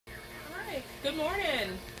Good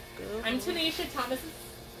morning. Good. I'm Tanisha, Thomas's,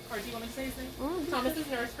 or do you want me to say his name? Thomas's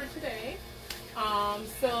nurse for today.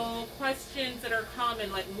 So questions that are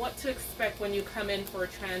common, like what to expect when you come in for a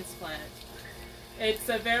transplant. It's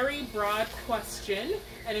a very broad question,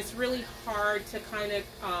 and it's really hard to kind of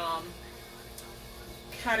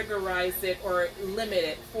categorize it or limit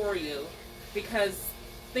it for you because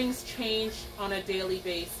things change on a daily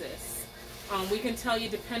basis. We can tell you,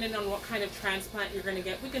 depending on what kind of transplant you're going to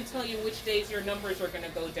get, we can tell you which days your numbers are going to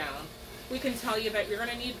go down. We can tell you that you're going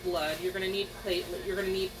to need blood, you're going to need platelet, you're going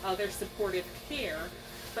to need other supportive care.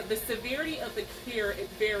 But the severity of the care, it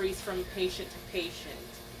varies from patient to patient.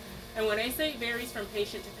 And when I say it varies from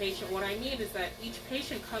patient to patient, what I mean is that each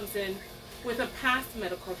patient comes in with a past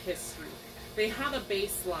medical history. They have a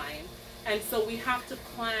baseline. And so we have to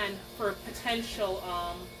plan for potential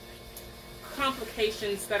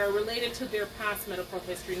complications that are related to their past medical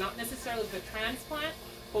history, not necessarily the transplant,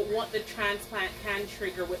 but what the transplant can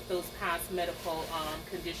trigger with those past medical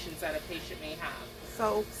conditions that a patient may have.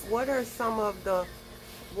 So what are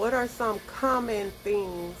some common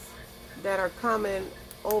things that are common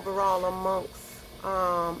overall amongst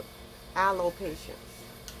allo patients?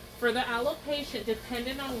 For the allo patient,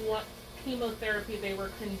 depending on what chemotherapy they were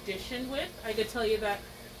conditioned with, I could tell you that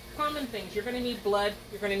common things: you're going to need blood,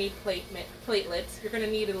 you're going to need platelets, you're going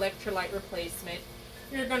to need electrolyte replacement,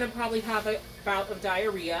 you're going to probably have a bout of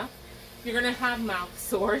diarrhea, you're going to have mouth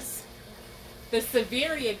sores. The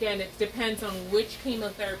severity, again, it depends on which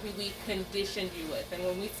chemotherapy we conditioned you with. And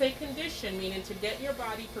when we say condition, meaning to get your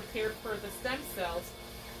body prepared for the stem cells,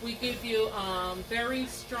 we give you very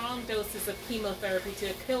strong doses of chemotherapy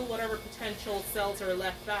to kill whatever potential cells are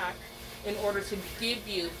left back in order to give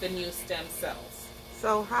you the new stem cells.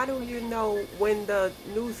 So how do you know when the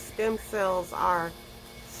new stem cells are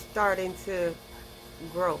starting to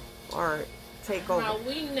grow or take over? How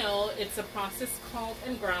we know, it's a process called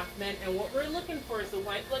engraftment, and what we're looking for is the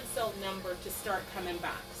white blood cell number to start coming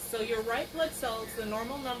back. So your white blood cells, the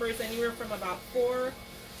normal number is anywhere from about 4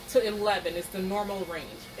 to 11 is the normal range.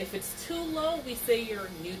 If it's too low, we say you're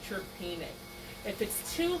neutropenic. If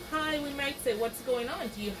it's too high, we might say, what's going on?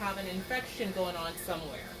 Do you have an infection going on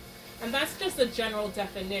somewhere? And that's just a general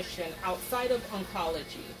definition outside of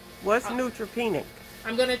oncology. What's neutropenic?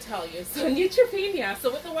 I'm going to tell you. So neutropenia,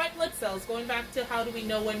 so with the white blood cells, going back to how do we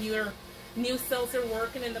know when your new cells are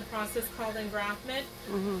working in the process called engraftment.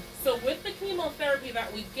 So with the chemotherapy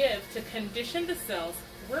that we give to condition the cells,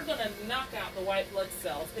 we're going to knock out the white blood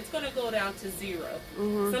cells. It's going to go down to 0.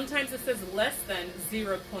 Sometimes it says less than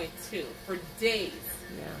 0.2 for days.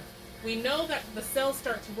 Yeah. We know that the cells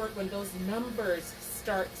start to work when those numbers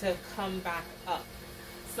start to come back up.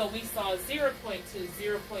 So we saw 0.2,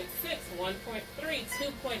 0.6, 1.3,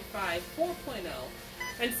 2.5, 4.0.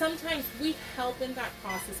 And sometimes we help in that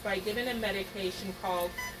process by giving a medication called,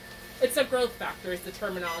 it's a growth factor is the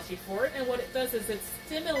terminology for it. And what it does is it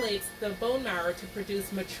stimulates the bone marrow to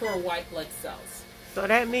produce mature white blood cells. So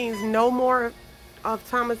that means no more of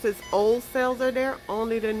Thomas's old cells are there,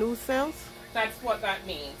 only the new cells? That's what that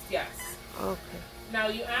means, yes. Okay. Now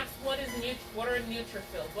you asked what are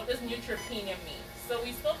neutrophils? What does neutropenia mean? So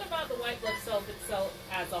we spoke about the white blood cells itself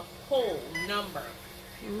as a whole number.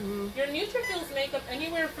 Your neutrophils make up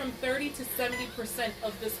anywhere from 30 to 70%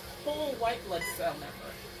 of this whole white blood cell number.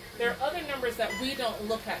 There are other numbers that we don't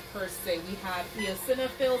look at per se. We have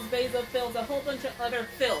eosinophils, basophils, a whole bunch of other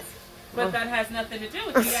phils. But that has nothing to do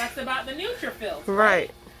with it. You asked about the neutrophils.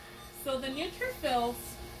 Right. So the neutrophils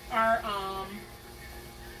are,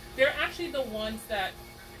 they're actually the ones that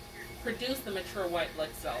produce the mature white blood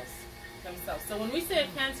cells themselves. So when we say a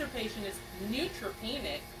cancer patient is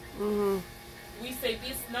neutropenic, we say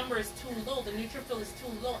this number is too low, the neutrophil is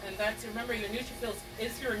too low, and that's, remember, your neutrophils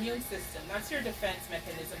is your immune system. That's your defense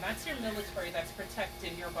mechanism. That's your military that's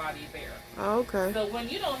protecting your body there. Okay. So when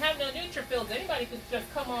you don't have no neutrophils, anybody could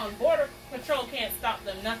just come on. Border Patrol can't stop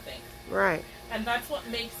them, nothing. Right. And that's what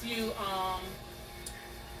makes you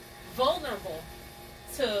vulnerable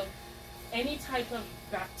to any type of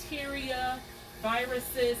bacteria,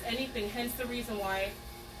 viruses, anything. Hence the reason why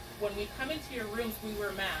when we come into your rooms, we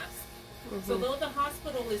wear masks. So though the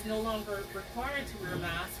hospital is no longer required to wear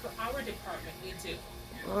masks, for our department we do.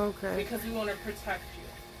 Okay. Because we want to protect you.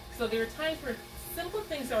 So there are times where simple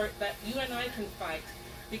things are that you and I can fight.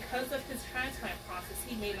 Because of his transplant process,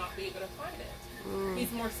 he may not be able to fight it.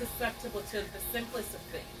 He's more susceptible to the simplest of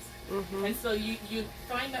things. And so you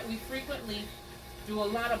find that we frequently do a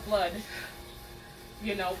lot of blood,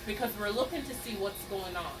 you know, because we're looking to see what's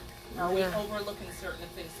going on. Are we overlooking certain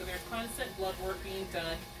things? So there's constant blood work being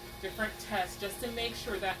done, different tests, just to make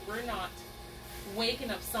sure that we're not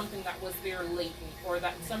waking up something that was there latent, or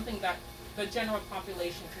that something that the general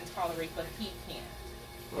population can tolerate, but he can't.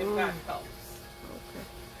 If that helps. Okay.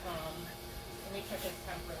 Let me check his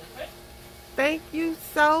temp really quick. Thank you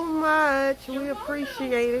so much. You're We welcome.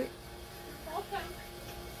 appreciate it. Okay.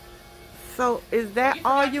 So, is that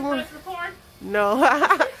all you want? Press record? No.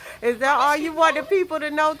 Is that all you want the people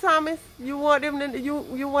to know, Thomas? You want them to?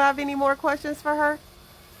 You have any more questions for her?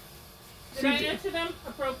 Did I answer them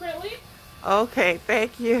appropriately? Okay.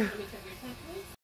 Thank you. Let me check